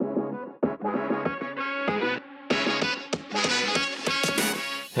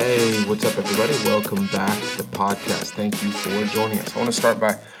Hey, what's up, everybody? Welcome back to the podcast. Thank you for joining us. I want to start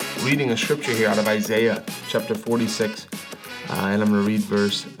by reading a scripture here out of Isaiah chapter 46, and I'm going to read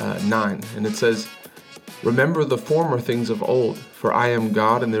verse 9. And it says, "Remember the former things of old, for I am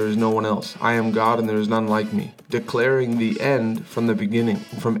God and there is no one else. I am God and there is none like me, declaring the end from the beginning,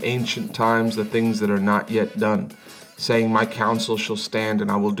 from ancient times the things that are not yet done, saying, my counsel shall stand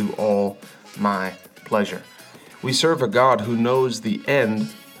and I will do all my pleasure." We serve a God who knows the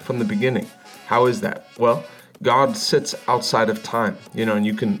end from the beginning. How is that? Well, God sits outside of time, and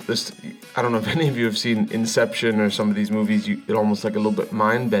you can just, I don't know if any of you have seen Inception or some of these movies, it almost like a little bit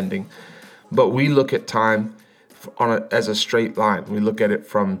mind-bending, but we look at time as a straight line. We look at it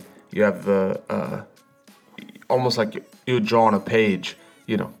from, you have the, almost like you would draw on a page,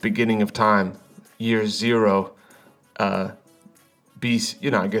 beginning of time, year zero,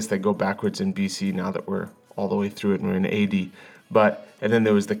 BC, I guess they go backwards in BC now that we're all the way through it and we're in AD. And then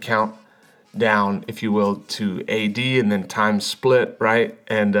there was the countdown, if you will, to AD, and then time split, right?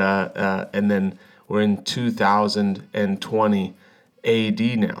 And then we're in 2020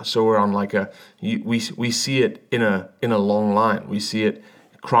 AD now. So we're on like we see it in a long line. We see it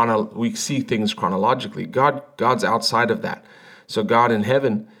we see things chronologically. God's outside of that. So God in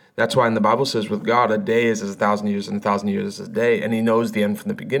heaven, that's why in the Bible says with God, a day is as 1,000 years and 1,000 years is a day, and he knows the end from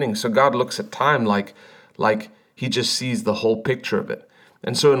the beginning. So God looks at time like he just sees the whole picture of it.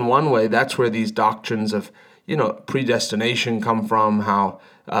 And so in one way, that's where these doctrines of, predestination come from, how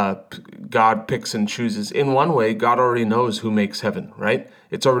God picks and chooses. In one way, God already knows who makes heaven, right?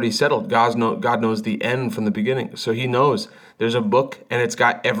 It's already settled. God knows the end from the beginning. So he knows there's a book and it's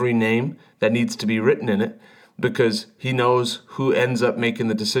got every name that needs to be written in it, because he knows who ends up making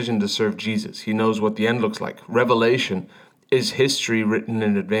the decision to serve Jesus. He knows what the end looks like. Revelation is history written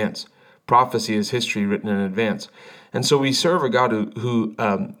in advance. Prophecy is history written in advance. And so we serve a God who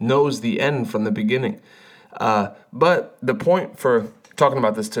knows the end from the beginning. But the point for talking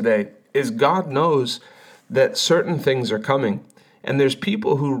about this today is God knows that certain things are coming, and there's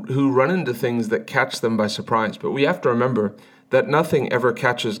people who run into things that catch them by surprise. But we have to remember that nothing ever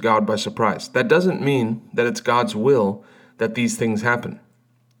catches God by surprise. That doesn't mean that it's God's will that these things happen.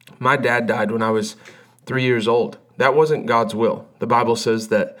 My dad died when I was 3 years old. That wasn't God's will. The Bible says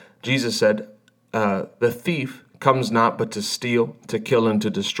that Jesus said, the thief comes not but to steal, to kill, and to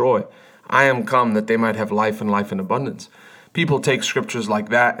destroy. I am come that they might have life and life in abundance. People take scriptures like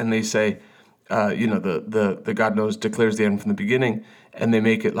that and they say, the God knows, declares the end from the beginning, and they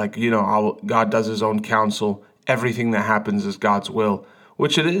make it like, God does his own counsel. Everything that happens is God's will,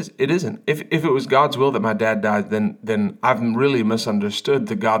 which it is. It isn't. If it was God's will that my dad died, then I've really misunderstood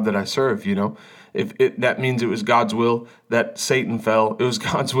the God that I serve, that means it was God's will that Satan fell. It was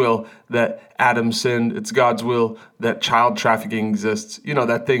God's will that Adam sinned. It's God's will that child trafficking exists.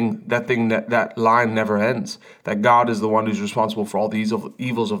 That line never ends. That God is the one who's responsible for all the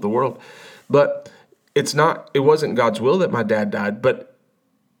evils of the world. But it wasn't God's will that my dad died, but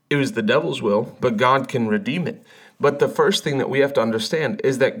it was the devil's will, but God can redeem it. But the first thing that we have to understand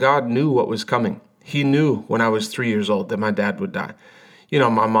is that God knew what was coming. He knew when I was 3 years old that my dad would die.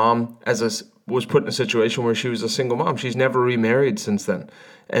 My mom, was put in a situation where she was a single mom. She's never remarried since then.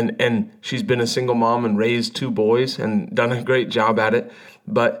 And she's been a single mom and raised 2 boys and done a great job at it.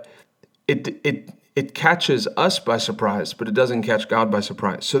 But it catches us by surprise, but it doesn't catch God by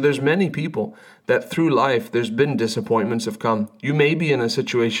surprise. So there's many people that through life, there's been disappointments have come. You may be in a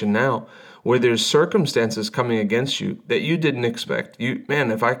situation now where there's circumstances coming against you that you didn't expect.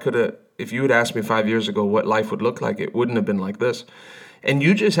 If you had asked me 5 years ago what life would look like, it wouldn't have been like this. And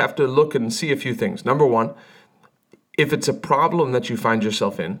you just have to look and see a few things. Number one, if it's a problem that you find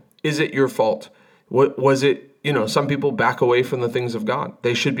yourself in, is it your fault? Was it, some people back away from the things of God.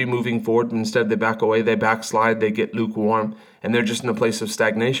 They should be moving forward, but instead they back away, they backslide, they get lukewarm, and they're just in a place of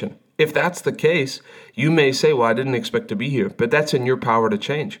stagnation. If that's the case, you may say, well, I didn't expect to be here, but that's in your power to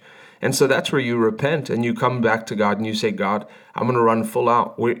change. And so that's where you repent and you come back to God and you say, God, I'm going to run full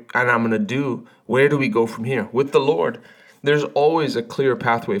out, and I'm going to where do we go from here? With the Lord, there's always a clear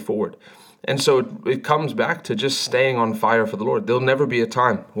pathway forward. And so it comes back to just staying on fire for the Lord. There'll never be a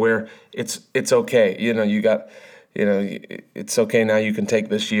time where it's okay. It's okay now, you can take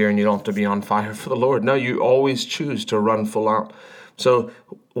this year and you don't have to be on fire for the Lord. No, you always choose to run full out. So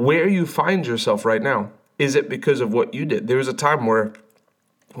where you find yourself right now, is it because of what you did? There was a time where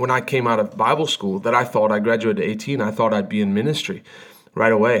when I came out of Bible school that I thought I graduated at 18, I thought I'd be in ministry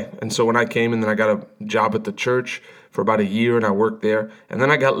right away. And so when I came and then I got a job at the church for about a year and I worked there, and then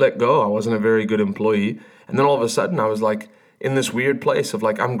I got let go. I wasn't a very good employee. And then all of a sudden I was like in this weird place of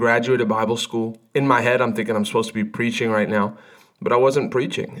like, I'm graduated Bible school. In my head, I'm thinking I'm supposed to be preaching right now. but I wasn't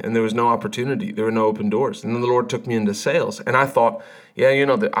preaching, and there was no opportunity. There were no open doors. And then the Lord took me into sales, and I thought, yeah,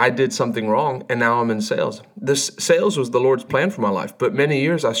 that I did something wrong, and now I'm in sales. This sales was the Lord's plan for my life, but many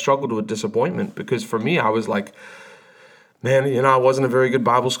years I struggled with disappointment because for me, I was like, man, I wasn't a very good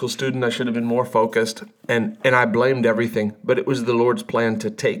Bible school student. I should have been more focused, and I blamed everything, but it was the Lord's plan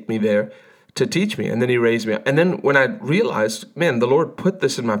to take me there, to teach me, and then he raised me up. And then when I realized, man, the Lord put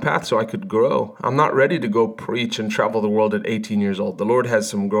this in my path so I could grow. I'm not ready to go preach and travel the world at 18 years old. The Lord has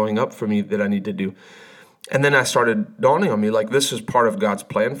some growing up for me that I need to do. And then I started dawning on me, like, this is part of God's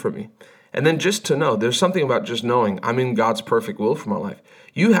plan for me. And then just to know, there's something about just knowing I'm in God's perfect will for my life.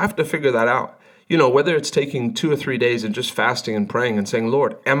 You have to figure that out. Whether it's taking 2 or 3 days and just fasting and praying and saying,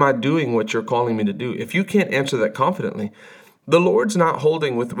 Lord, am I doing what you're calling me to do? If you can't answer that confidently, the Lord's not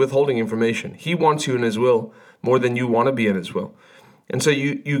withholding information. He wants you in his will more than you want to be in his will. And so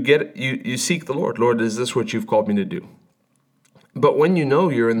you seek the Lord. Lord, is this what you've called me to do? But when you know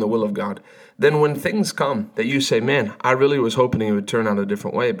you're in the will of God, then when things come that you say, man, I really was hoping it would turn out a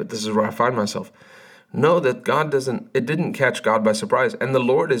different way, but this is where I find myself. Know that it didn't catch God by surprise. And the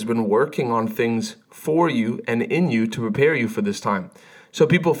Lord has been working on things for you and in you to prepare you for this time. So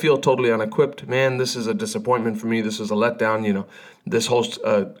people feel totally unequipped. Man, this is a disappointment for me. This is a letdown. This whole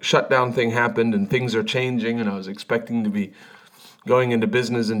shutdown thing happened and things are changing, and I was expecting to be going into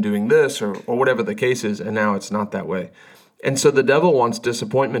business and doing this or whatever the case is, and now it's not that way. And so the devil wants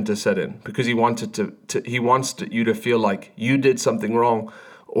disappointment to set in because he wants you to feel like you did something wrong,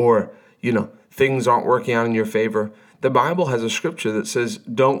 or things aren't working out in your favor. The Bible has a scripture that says,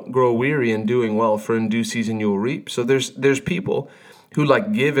 don't grow weary in doing well, for in due season you will reap. So there's people who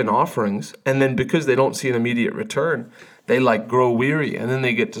give in offerings, and then because they don't see an immediate return, they grow weary, and then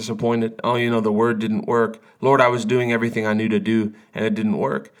they get disappointed. Oh, the word didn't work. Lord, I was doing everything I knew to do, and it didn't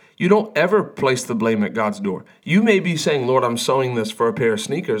work. You don't ever place the blame at God's door. You may be saying, Lord, I'm sowing this for a pair of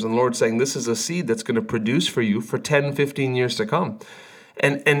sneakers, and the Lord's saying, this is a seed that's going to produce for you for 10, 15 years to come.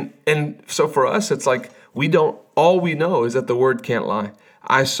 And so for us, it's all we know is that the word can't lie.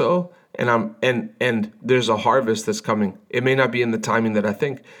 I sow, and there's a harvest that's coming. It may not be in the timing that I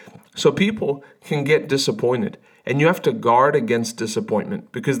think. So people can get disappointed, and you have to guard against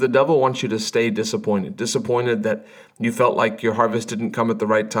disappointment because the devil wants you to stay disappointed that you felt like your harvest didn't come at the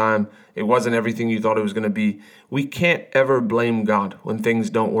right time. It wasn't everything you thought it was going to be. We can't ever blame God when things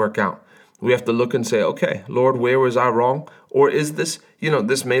don't work out. We have to look and say, okay, Lord, where was I wrong? Or is this,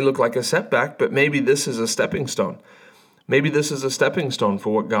 this may look like a setback, but maybe this is a stepping stone. Maybe this is a stepping stone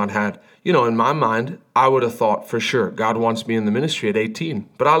for what God had. In my mind, I would have thought for sure God wants me in the ministry at 18.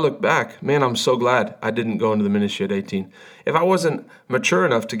 But I look back, man, I'm so glad I didn't go into the ministry at 18. If I wasn't mature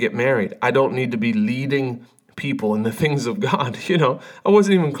enough to get married, I don't need to be leading people in the things of God. I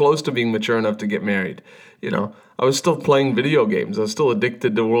wasn't even close to being mature enough to get married. I was still playing video games. I was still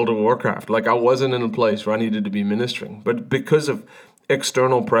addicted to World of Warcraft. I wasn't in a place where I needed to be ministering. But because of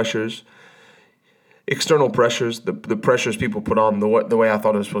external pressures, the pressures people put on, the way I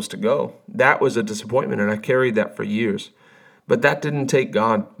thought it was supposed to go, that was a disappointment, and I carried that for years. But that didn't take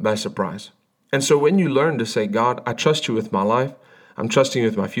God by surprise. And so when you learn to say, God, I trust you with my life, I'm trusting you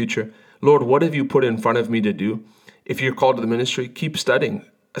with my future. Lord, what have you put in front of me to do? If you're called to the ministry, keep studying.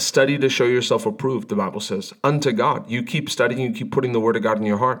 Study to show yourself approved, the Bible says, unto God. You keep studying, you keep putting the word of God in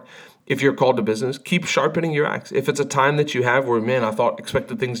your heart. If you're called to business, keep sharpening your axe. If it's a time that you have where, man, I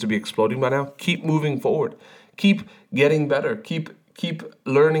expected things to be exploding by now, keep moving forward. Keep getting better. Keep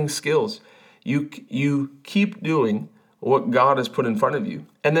learning skills. You keep doing what God has put in front of you,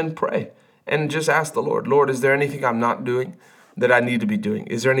 and then pray and just ask the Lord, is there anything I'm not doing that I need to be doing?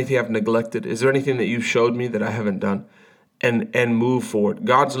 Is there anything I've neglected? Is there anything that you've showed me that I haven't done? And move forward.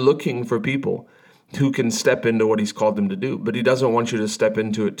 God's looking for people who can step into what he's called them to do, but he doesn't want you to step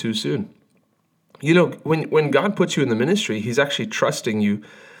into it too soon. When God puts you in the ministry, he's actually trusting you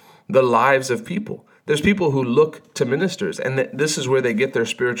the lives of people. There's people who look to ministers, and this is where they get their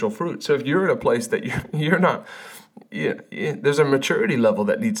spiritual fruit. So if you're in a place that you're not, there's a maturity level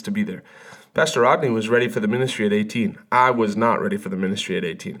that needs to be there. Pastor Rodney was ready for the ministry at 18. I was not ready for the ministry at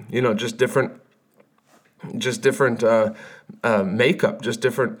 18. Just different makeup, just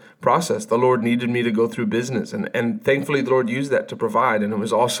different process. The Lord needed me to go through business, and thankfully the Lord used that to provide, and it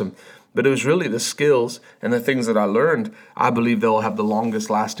was awesome. But it was really the skills and the things that I learned, I believe they'll have the longest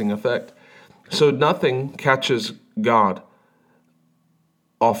lasting effect. So nothing catches God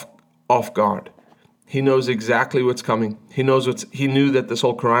off guard. He knows exactly what's coming. He knew that this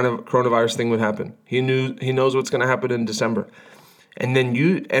whole coronavirus thing would happen. He knows what's going to happen in December. And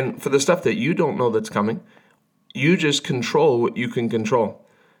then for the stuff that you don't know that's coming, you just control what you can control.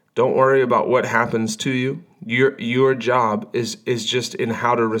 Don't worry about what happens to you. Your job is just in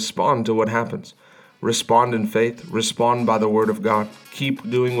how to respond to what happens. Respond in faith. Respond by the word of God. Keep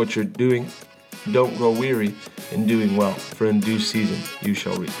doing what you're doing. Don't grow weary in doing well, for in due season you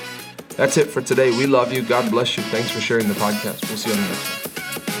shall reap. That's it for today. We love you. God bless you. Thanks for sharing the podcast. We'll see you on the next one.